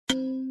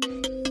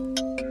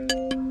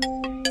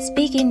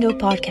Speak Indo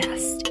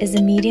Podcast is a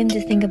medium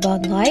to think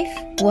about life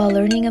while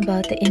learning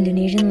about the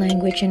Indonesian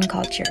language and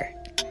culture.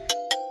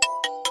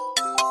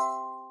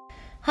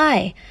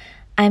 Hi,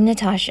 I'm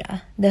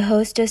Natasha, the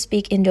host of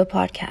Speak Indo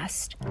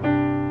Podcast.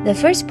 The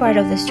first part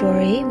of the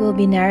story will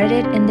be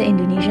narrated in the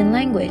Indonesian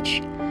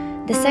language.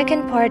 The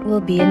second part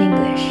will be in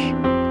English.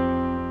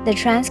 The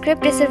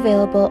transcript is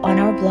available on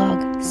our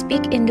blog,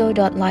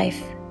 speakindo.life,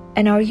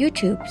 and our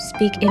YouTube,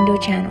 Speak Indo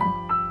channel.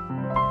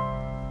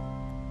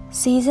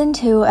 Season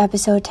 2,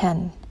 Episode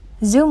 10,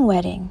 Zoom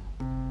Wedding.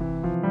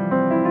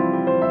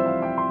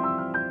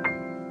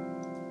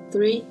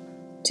 3,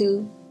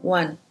 2,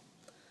 1.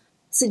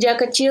 Sejak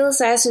kecil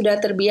saya sudah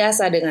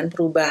terbiasa dengan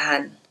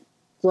perubahan.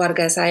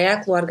 Keluarga saya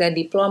keluarga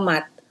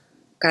diplomat.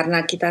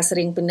 Karena kita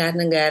sering pindah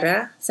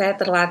negara, saya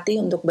terlatih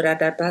untuk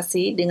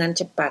beradaptasi dengan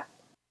cepat.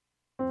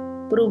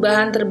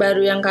 Perubahan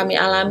terbaru yang kami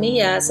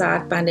alami ya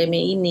saat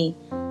pandemi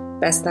ini.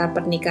 Pesta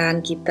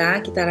pernikahan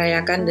kita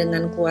rayakan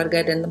dengan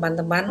keluarga dan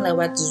teman-teman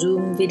lewat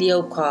Zoom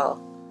video call.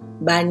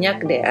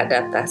 Banyak deh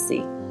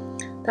adaptasi.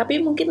 Tapi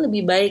mungkin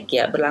lebih baik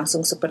ya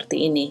berlangsung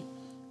seperti ini.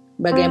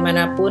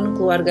 Bagaimanapun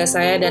keluarga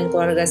saya dan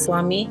keluarga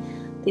suami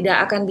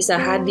tidak akan bisa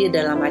hadir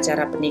dalam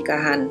acara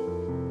pernikahan.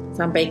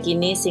 Sampai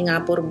kini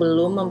Singapura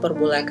belum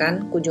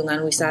memperbolehkan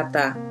kunjungan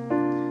wisata.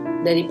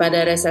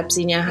 Daripada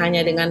resepsinya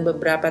hanya dengan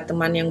beberapa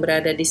teman yang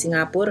berada di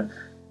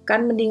Singapura,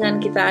 kan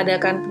mendingan kita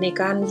adakan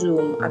pernikahan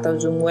Zoom atau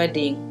Zoom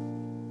wedding.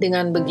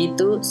 Dengan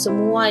begitu,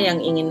 semua yang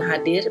ingin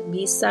hadir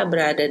bisa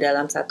berada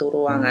dalam satu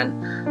ruangan,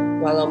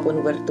 walaupun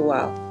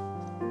virtual.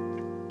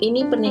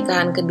 Ini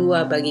pernikahan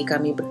kedua bagi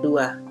kami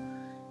berdua.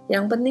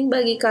 Yang penting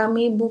bagi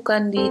kami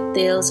bukan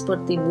detail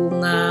seperti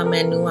bunga,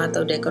 menu,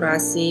 atau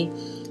dekorasi,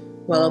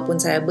 walaupun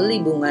saya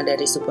beli bunga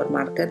dari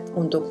supermarket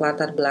untuk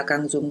latar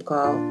belakang Zoom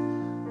call.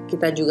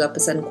 Kita juga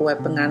pesan kue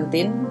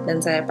pengantin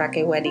dan saya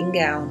pakai wedding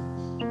gown.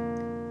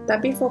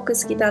 Tapi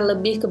fokus kita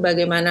lebih ke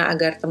bagaimana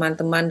agar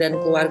teman-teman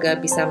dan keluarga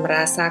bisa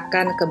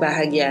merasakan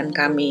kebahagiaan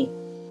kami.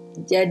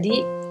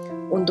 Jadi,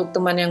 untuk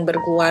teman yang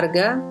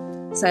berkeluarga,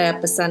 saya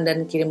pesan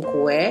dan kirim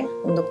kue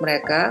untuk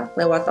mereka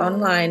lewat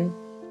online.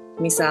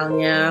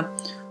 Misalnya,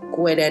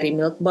 kue dari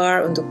Milk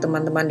Bar untuk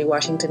teman-teman di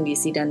Washington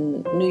DC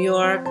dan New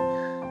York.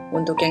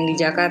 Untuk yang di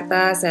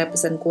Jakarta, saya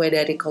pesan kue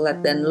dari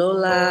Colette dan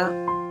Lola.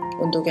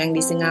 Untuk yang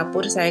di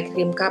Singapura, saya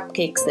kirim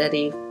cupcakes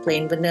dari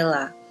Plain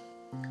Vanilla.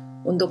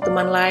 Untuk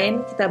teman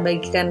lain, kita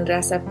bagikan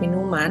resep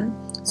minuman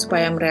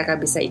supaya mereka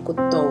bisa ikut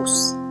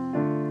toast.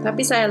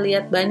 Tapi saya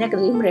lihat banyak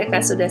dari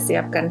mereka sudah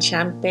siapkan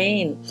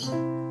champagne.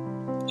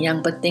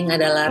 Yang penting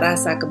adalah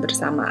rasa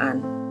kebersamaan.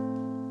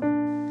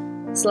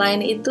 Selain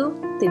itu,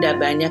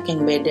 tidak banyak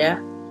yang beda.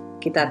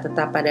 Kita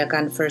tetap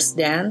adakan first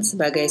dance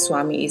sebagai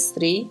suami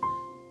istri,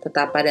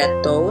 tetap ada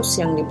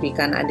toast yang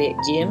diberikan adik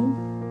Jim,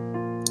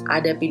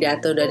 ada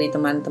pidato dari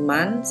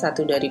teman-teman,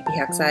 satu dari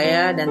pihak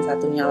saya dan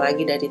satunya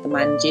lagi dari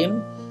teman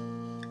Jim.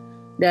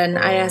 Dan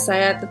ayah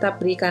saya tetap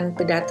berikan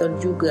pidato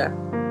juga.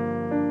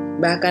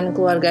 Bahkan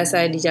keluarga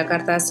saya di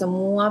Jakarta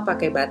semua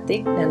pakai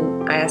batik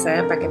dan ayah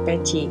saya pakai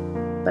peci,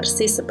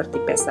 persis seperti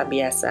pesta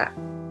biasa.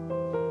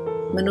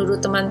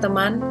 Menurut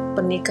teman-teman,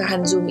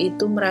 pernikahan Zoom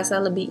itu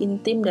merasa lebih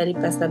intim dari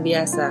pesta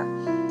biasa.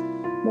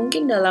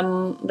 Mungkin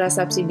dalam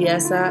resepsi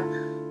biasa,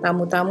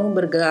 tamu-tamu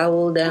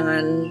bergaul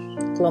dengan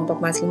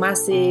kelompok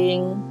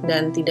masing-masing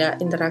dan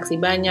tidak interaksi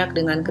banyak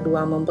dengan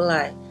kedua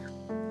mempelai.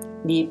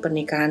 Di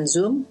pernikahan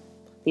Zoom,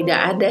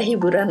 tidak ada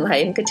hiburan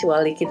lain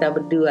kecuali kita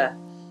berdua.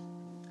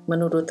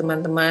 Menurut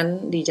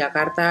teman-teman di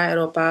Jakarta,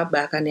 Eropa,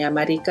 bahkan di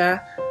Amerika,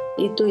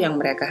 itu yang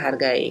mereka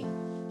hargai.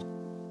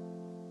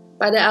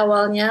 Pada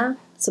awalnya,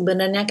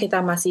 sebenarnya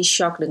kita masih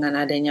shock dengan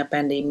adanya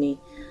pandemi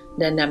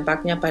dan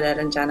dampaknya pada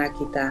rencana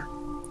kita.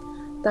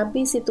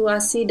 Tapi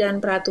situasi dan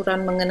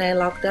peraturan mengenai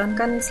lockdown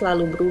kan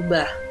selalu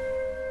berubah.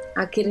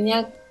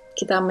 Akhirnya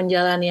kita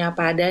menjalani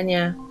apa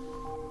adanya.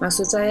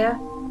 Maksud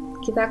saya,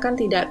 kita kan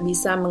tidak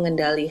bisa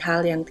mengendali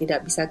hal yang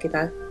tidak bisa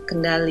kita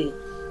kendali.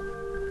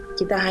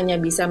 Kita hanya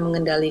bisa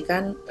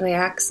mengendalikan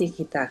reaksi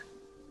kita.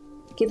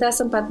 Kita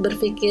sempat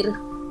berpikir,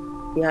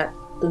 ya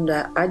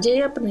tunda aja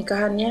ya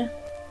pernikahannya.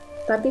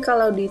 Tapi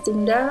kalau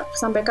ditunda,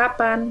 sampai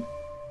kapan?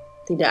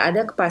 Tidak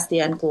ada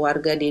kepastian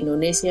keluarga di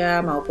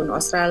Indonesia maupun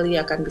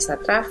Australia akan bisa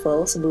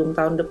travel sebelum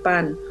tahun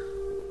depan.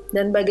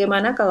 Dan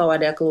bagaimana kalau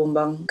ada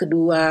gelombang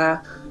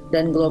kedua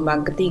dan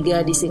gelombang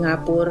ketiga di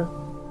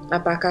Singapura?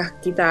 Apakah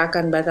kita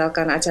akan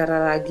batalkan acara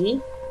lagi?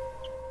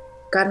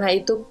 Karena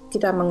itu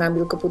kita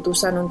mengambil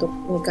keputusan untuk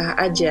nikah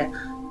aja,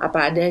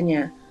 apa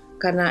adanya.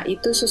 Karena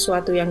itu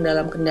sesuatu yang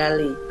dalam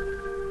kendali.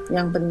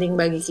 Yang penting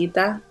bagi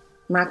kita,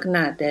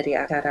 makna dari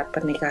acara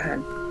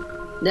pernikahan.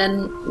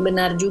 Dan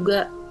benar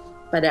juga,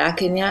 pada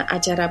akhirnya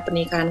acara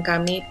pernikahan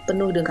kami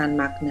penuh dengan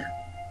makna.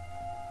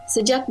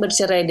 Sejak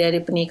bercerai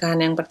dari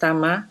pernikahan yang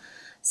pertama,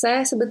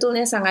 saya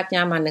sebetulnya sangat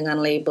nyaman dengan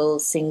label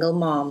single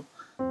mom.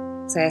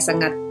 Saya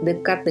sangat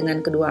dekat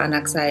dengan kedua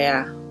anak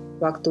saya.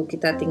 Waktu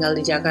kita tinggal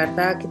di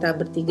Jakarta, kita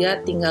bertiga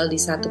tinggal di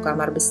satu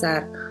kamar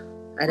besar.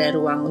 Ada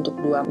ruang untuk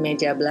 2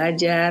 meja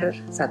belajar,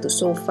 1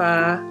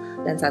 sofa,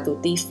 dan 1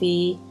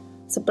 TV,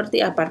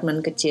 seperti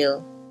apartemen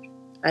kecil.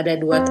 Ada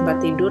 2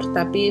 tempat tidur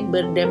tapi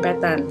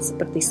berdempetan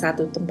seperti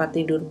satu tempat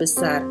tidur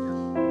besar.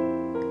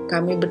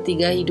 Kami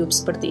bertiga hidup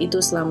seperti itu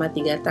selama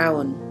 3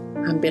 tahun,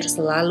 hampir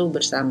selalu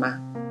bersama.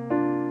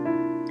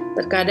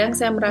 Terkadang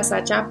saya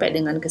merasa capek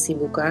dengan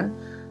kesibukan,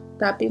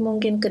 tapi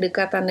mungkin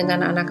kedekatan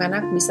dengan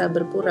anak-anak bisa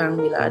berkurang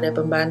bila ada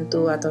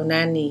pembantu atau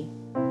nanny.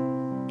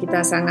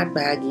 Kita sangat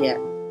bahagia.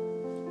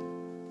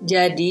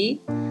 Jadi,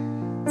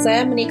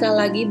 saya menikah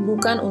lagi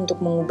bukan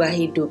untuk mengubah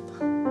hidup.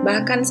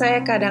 Bahkan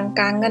saya kadang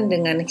kangen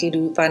dengan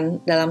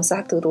kehidupan dalam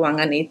satu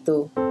ruangan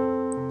itu.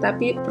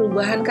 Tapi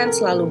perubahan kan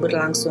selalu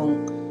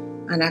berlangsung.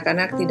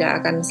 Anak-anak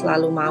tidak akan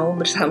selalu mau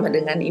bersama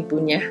dengan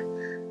ibunya.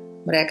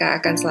 Mereka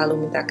akan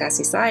selalu minta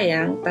kasih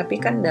sayang, tapi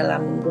kan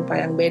dalam rupa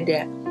yang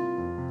beda.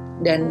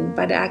 Dan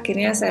pada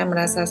akhirnya saya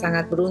merasa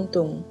sangat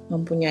beruntung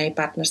mempunyai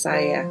partner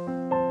saya.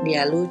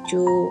 Dia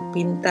lucu,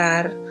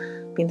 pintar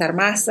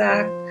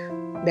masak,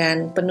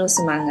 dan penuh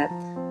semangat.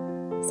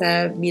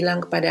 Saya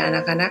bilang kepada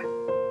anak-anak,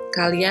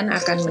 kalian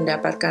akan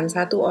mendapatkan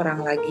satu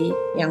orang lagi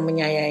yang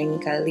menyayangi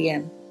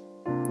kalian.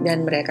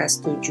 Dan mereka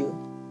setuju.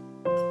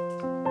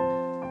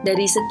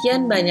 Dari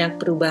sekian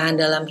banyak perubahan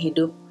dalam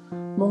hidup,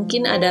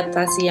 mungkin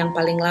adaptasi yang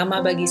paling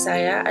lama bagi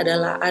saya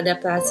adalah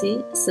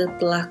adaptasi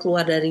setelah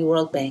keluar dari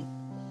World Bank.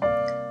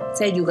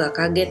 Saya juga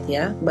kaget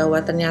ya,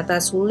 bahwa ternyata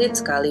sulit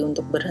sekali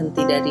untuk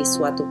berhenti dari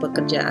suatu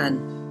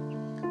pekerjaan.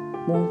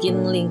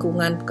 Mungkin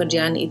lingkungan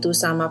pekerjaan itu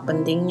sama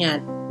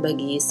pentingnya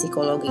bagi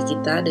psikologi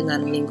kita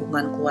dengan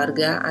lingkungan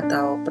keluarga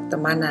atau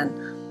pertemanan.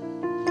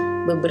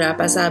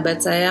 Beberapa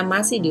sahabat saya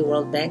masih di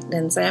World Bank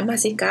dan saya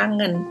masih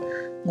kangen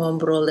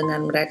ngobrol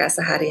dengan mereka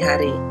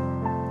sehari-hari.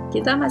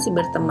 Kita masih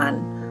berteman,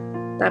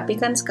 tapi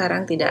kan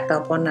sekarang tidak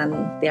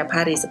teleponan tiap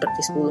hari seperti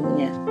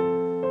sebelumnya.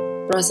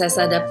 Proses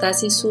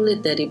adaptasi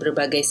sulit dari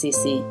berbagai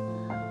sisi.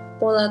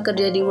 Pola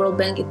kerja di World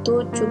Bank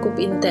itu cukup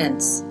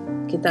intens.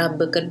 Kita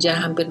bekerja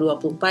hampir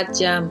 24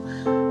 jam,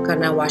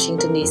 karena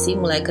Washington DC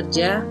mulai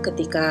kerja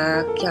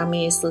ketika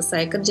kami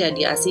selesai kerja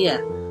di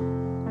Asia.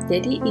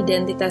 Jadi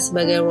identitas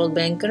sebagai World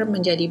Banker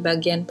menjadi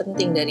bagian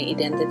penting dari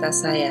identitas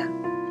saya.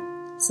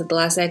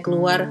 Setelah saya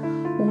keluar,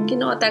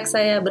 mungkin otak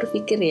saya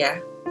berpikir ya,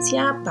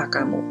 siapa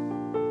kamu?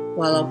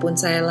 Walaupun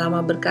saya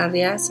lama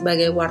berkarya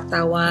sebagai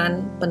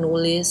wartawan,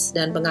 penulis,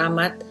 dan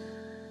pengamat,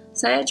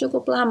 saya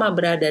cukup lama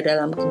berada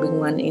dalam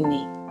kebingungan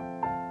ini.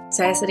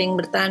 Saya sering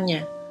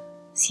bertanya,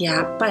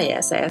 siapa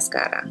ya saya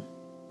sekarang?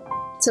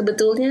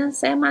 Sebetulnya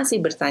saya masih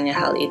bertanya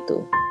hal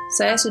itu.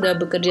 Saya sudah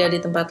bekerja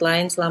di tempat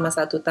lain selama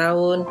 1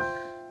 tahun,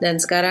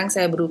 dan sekarang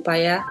saya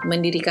berupaya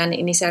mendirikan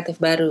inisiatif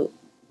baru.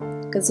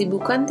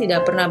 Kesibukan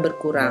tidak pernah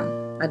berkurang.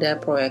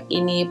 Ada proyek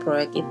ini,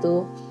 proyek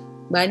itu,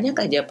 banyak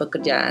aja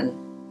pekerjaan.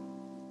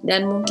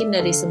 Dan mungkin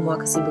dari semua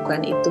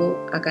kesibukan itu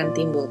akan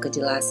timbul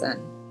kejelasan.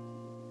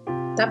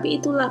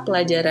 Tapi itulah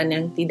pelajaran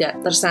yang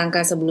tidak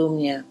tersangka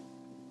sebelumnya,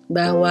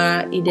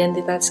 bahwa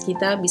identitas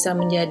kita bisa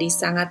menjadi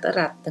sangat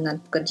erat dengan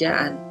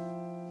pekerjaan.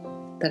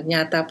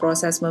 Ternyata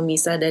proses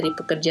memisah dari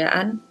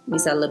pekerjaan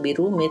bisa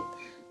lebih rumit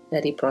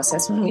dari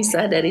proses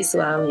memisah dari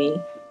suami.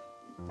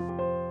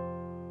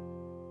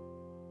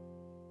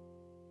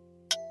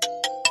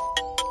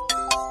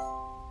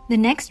 The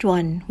next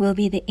one will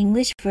be the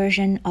English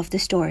version of the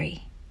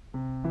story.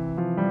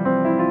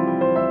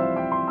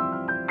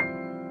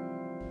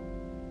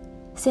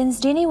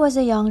 Since Dini was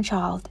a young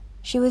child,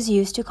 she was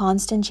used to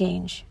constant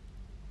change.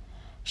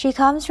 She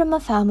comes from a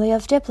family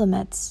of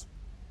diplomats.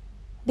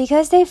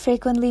 Because they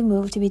frequently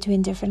moved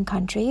between different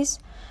countries,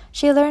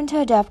 she learned to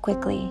adapt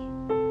quickly.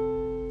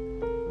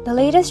 The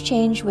latest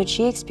change which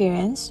she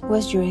experienced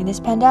was during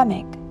this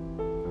pandemic.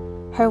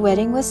 Her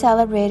wedding was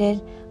celebrated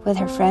with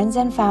her friends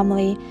and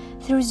family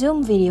through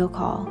Zoom video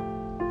call.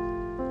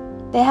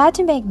 They had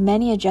to make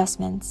many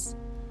adjustments,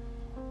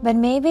 but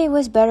maybe it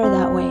was better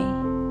that way.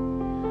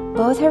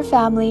 Both her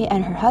family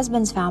and her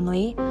husband's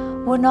family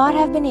would not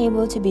have been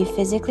able to be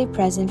physically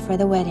present for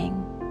the wedding.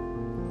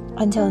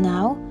 Until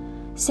now,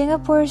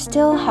 Singapore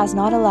still has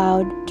not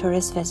allowed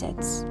tourist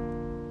visits.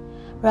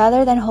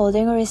 Rather than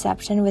holding a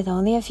reception with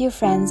only a few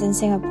friends in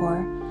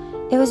Singapore,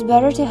 it was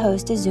better to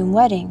host a Zoom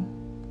wedding.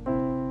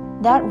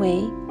 That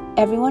way,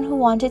 everyone who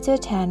wanted to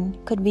attend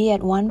could be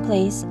at one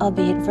place,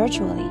 albeit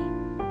virtually.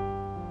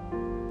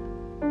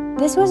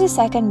 This was a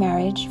second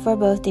marriage for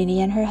both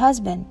Dini and her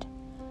husband.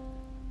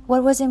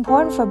 What was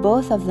important for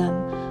both of them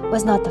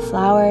was not the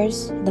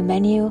flowers, the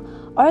menu,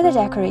 or the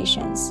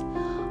decorations,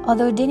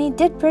 although Dini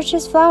did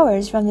purchase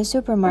flowers from the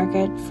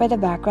supermarket for the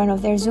background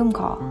of their Zoom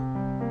call.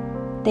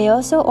 They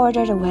also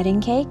ordered a wedding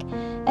cake,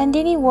 and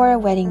Dini wore a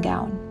wedding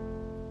gown.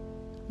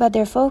 But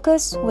their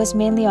focus was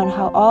mainly on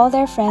how all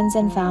their friends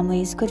and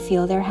families could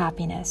feel their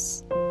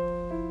happiness.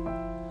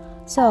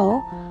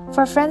 So,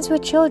 for friends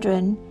with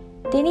children,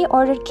 Dini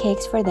ordered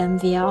cakes for them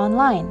via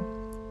online.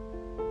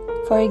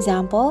 For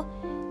example,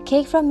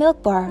 cake from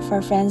Milk Bar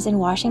for friends in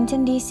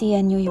Washington, D.C.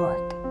 and New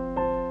York.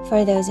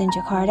 For those in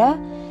Jakarta,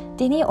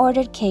 Dini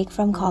ordered cake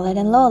from Khalid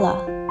and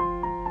Lola.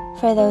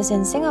 For those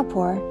in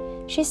Singapore,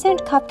 she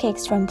sent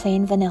cupcakes from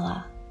Plain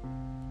Vanilla.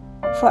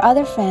 For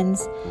other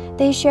friends,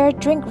 they shared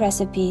drink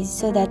recipes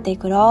so that they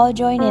could all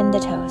join in the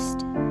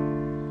toast.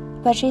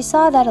 but she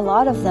saw that a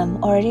lot of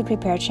them already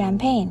prepared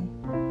champagne.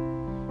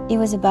 It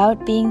was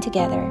about being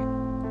together.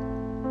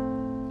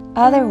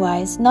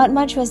 Otherwise, not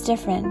much was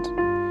different.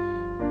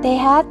 They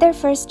had their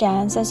first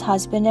dance as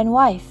husband and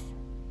wife.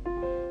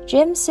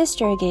 Jim's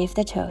sister gave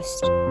the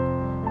toast.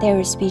 There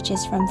were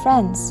speeches from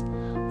friends,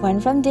 one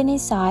from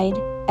Dini's side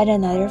and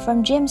another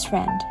from Jim's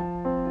friend.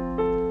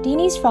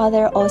 Dini's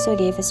father also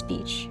gave a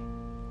speech.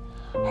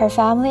 Her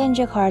family in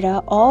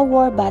Jakarta all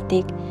wore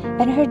batik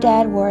and her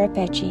dad wore a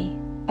peci,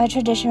 a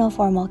traditional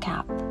formal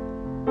cap,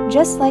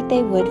 just like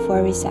they would for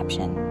a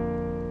reception.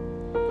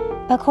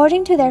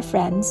 According to their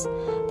friends,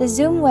 the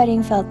Zoom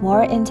wedding felt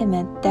more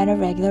intimate than a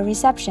regular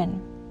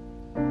reception.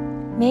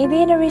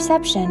 Maybe in a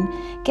reception,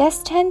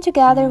 guests tend to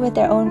gather with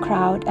their own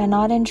crowd and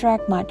not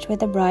interact much with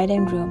the bride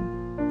and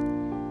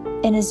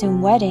groom. In a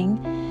Zoom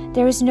wedding,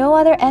 there is no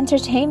other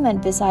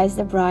entertainment besides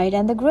the bride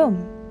and the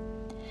groom.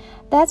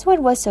 That's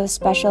what was so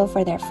special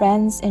for their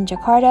friends in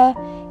Jakarta,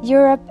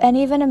 Europe, and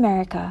even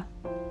America.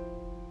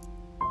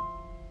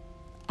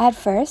 At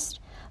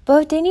first,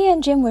 both Dini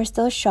and Jim were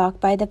still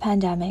shocked by the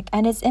pandemic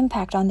and its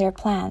impact on their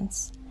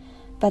plans.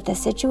 But the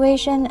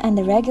situation and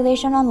the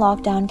regulation on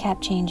lockdown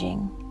kept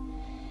changing.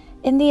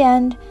 In the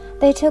end,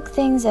 they took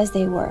things as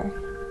they were,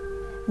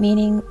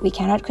 meaning we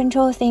cannot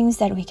control things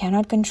that we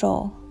cannot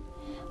control.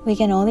 We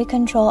can only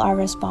control our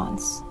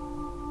response.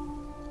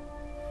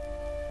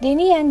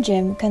 Dini and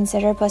Jim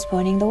considered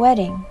postponing the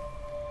wedding.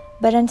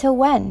 But until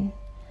when?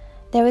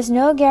 There was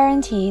no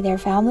guarantee their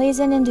families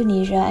in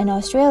Indonesia and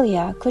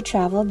Australia could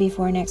travel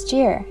before next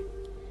year.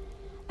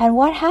 And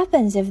what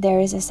happens if there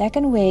is a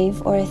second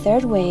wave or a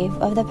third wave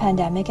of the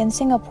pandemic in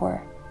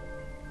Singapore?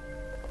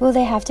 Will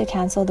they have to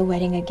cancel the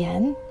wedding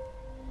again?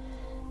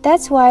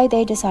 That's why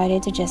they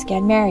decided to just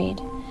get married,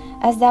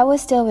 as that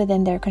was still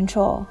within their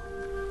control.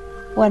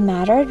 What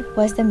mattered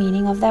was the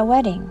meaning of that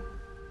wedding.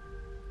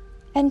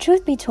 And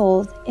truth be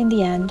told, in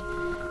the end,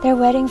 their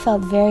wedding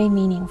felt very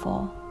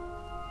meaningful.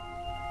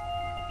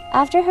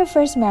 After her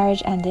first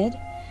marriage ended,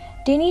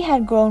 Dini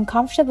had grown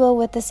comfortable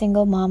with the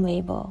single mom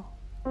label.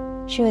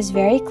 She was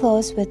very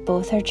close with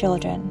both her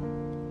children.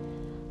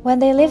 When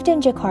they lived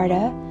in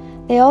Jakarta,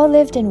 they all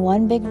lived in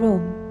one big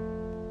room.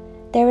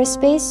 There was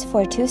space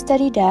for 2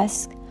 study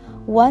desks,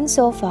 1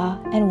 sofa,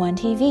 and 1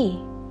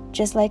 TV,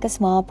 just like a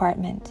small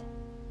apartment.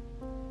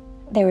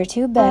 There were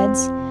 2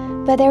 beds,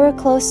 but they were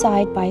close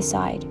side by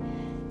side,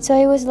 so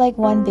it was like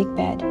one big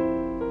bed.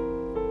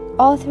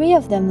 All 3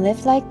 of them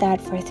lived like that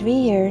for 3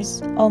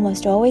 years,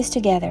 almost always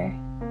together.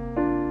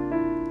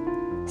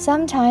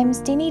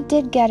 Sometimes Dini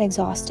did get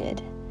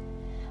exhausted,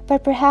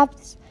 but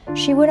perhaps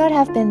she would not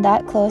have been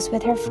that close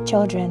with her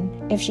children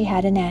if she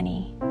had a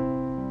nanny.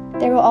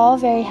 They were all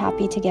very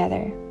happy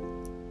together.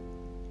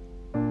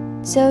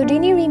 So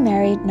Dini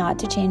remarried not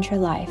to change her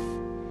life.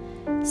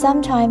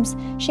 Sometimes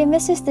she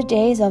misses the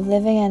days of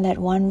living in that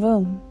one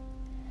room.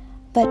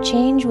 But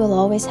change will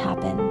always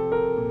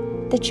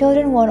happen. The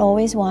children won't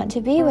always want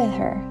to be with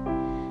her.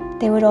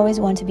 They would always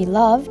want to be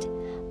loved,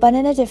 but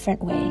in a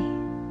different way.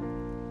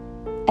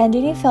 And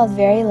Dini felt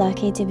very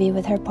lucky to be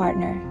with her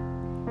partner.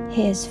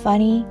 He is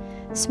funny,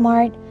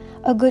 smart,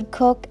 a good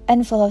cook,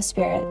 and full of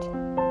spirit.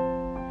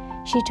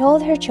 She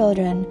told her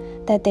children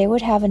that they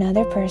would have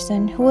another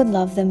person who would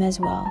love them as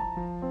well,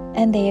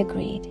 and they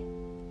agreed.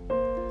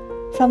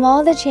 From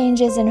all the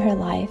changes in her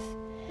life,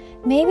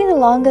 maybe the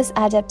longest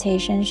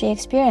adaptation she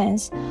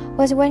experienced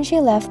was when she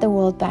left the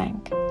World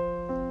Bank.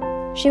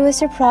 She was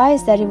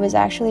surprised that it was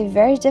actually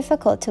very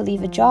difficult to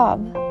leave a job.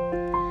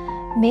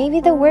 Maybe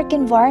the work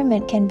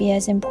environment can be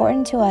as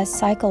important to us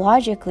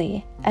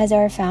psychologically as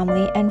our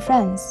family and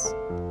friends.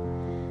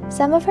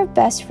 Some of her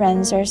best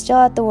friends are still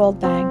at the World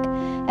Bank,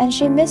 and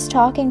she missed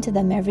talking to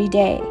them every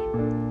day.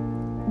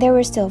 They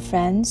were still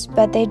friends,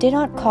 but they did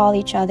not call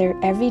each other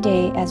every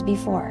day as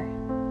before.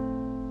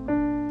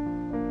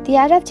 The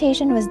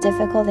adaptation was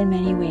difficult in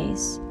many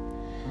ways.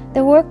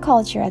 The work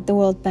culture at the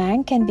World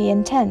Bank can be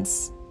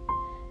intense.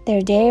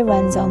 Their day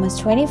runs almost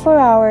 24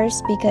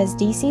 hours because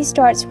DC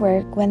starts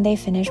work when they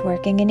finish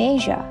working in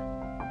Asia.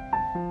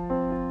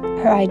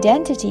 Her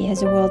identity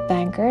as a World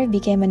Banker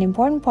became an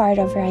important part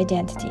of her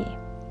identity.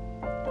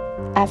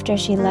 After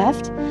she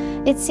left,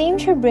 it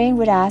seemed her brain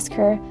would ask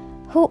her,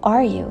 "Who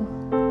are you?"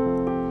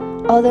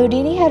 Although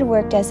Dini had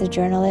worked as a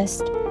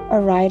journalist, a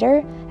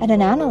writer, and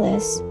an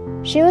analyst,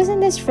 she was in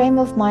this frame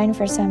of mind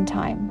for some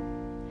time.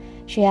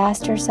 She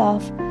asked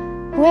herself,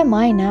 "Who am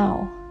I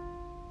now?"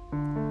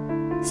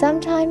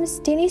 Sometimes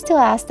Dini still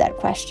asks that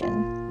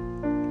question.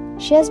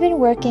 She has been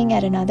working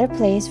at another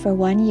place for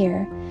 1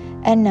 year,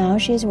 and now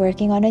she is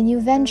working on a new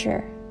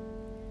venture.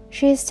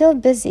 She is still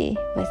busy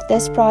with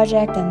this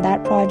project and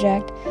that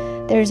project.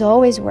 There's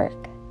always work.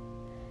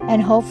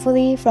 And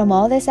hopefully, from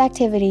all this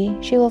activity,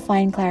 she will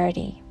find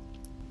clarity.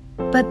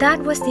 But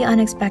that was the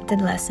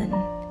unexpected lesson,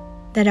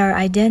 that our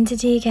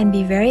identity can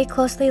be very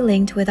closely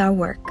linked with our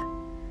work.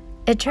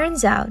 It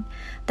turns out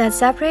that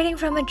separating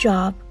from a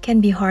job can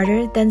be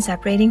harder than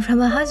separating from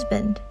a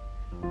husband.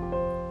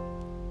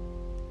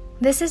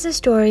 This is a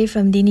story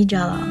from Dini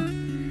Jalal.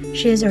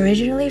 She is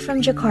originally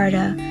from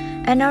Jakarta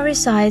and now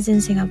resides in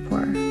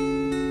Singapore.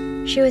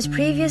 She was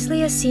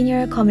previously a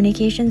senior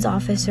communications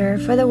officer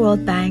for the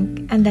World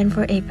Bank and then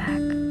for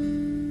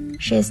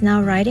APAC. She is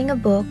now writing a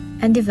book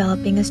and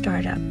developing a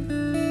startup.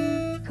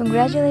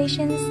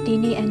 Congratulations,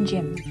 Dini and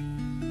Jim.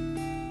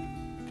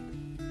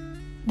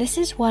 This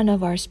is one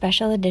of our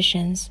special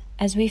editions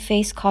as we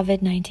face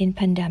COVID-19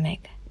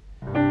 pandemic.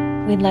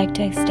 We'd like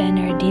to extend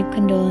our deep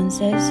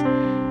condolences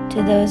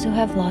to those who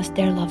have lost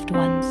their loved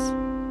ones.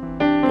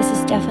 This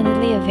is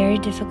definitely a very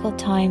difficult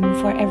time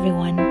for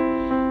everyone,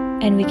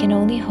 and we can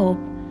only hope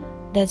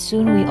that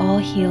soon we all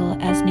heal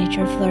as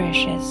nature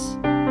flourishes.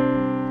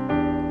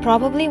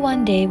 Probably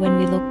one day when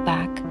we look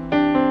back,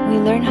 we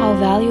learn how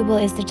valuable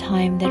is the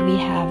time that we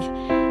have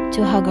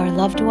to hug our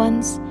loved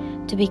ones,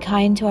 to be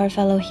kind to our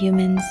fellow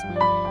humans,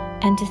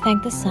 and to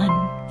thank the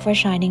sun for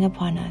shining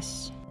upon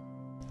us.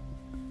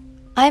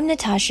 I'm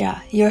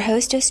Natasha, your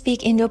host of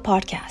Speak Indo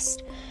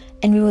podcast,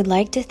 and we would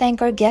like to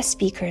thank our guest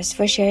speakers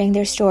for sharing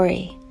their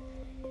story.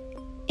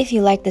 If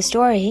you like the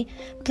story,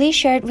 please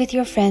share it with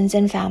your friends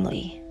and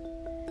family.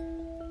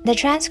 The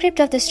transcript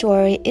of the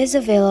story is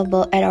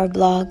available at our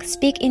blog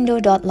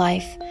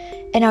speakindo.life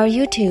and our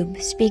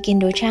YouTube Speak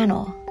Indo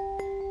channel.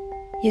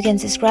 You can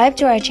subscribe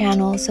to our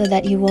channel so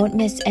that you won't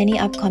miss any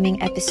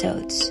upcoming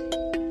episodes.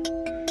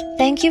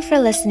 Thank you for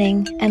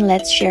listening, and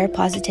let's share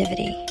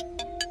positivity.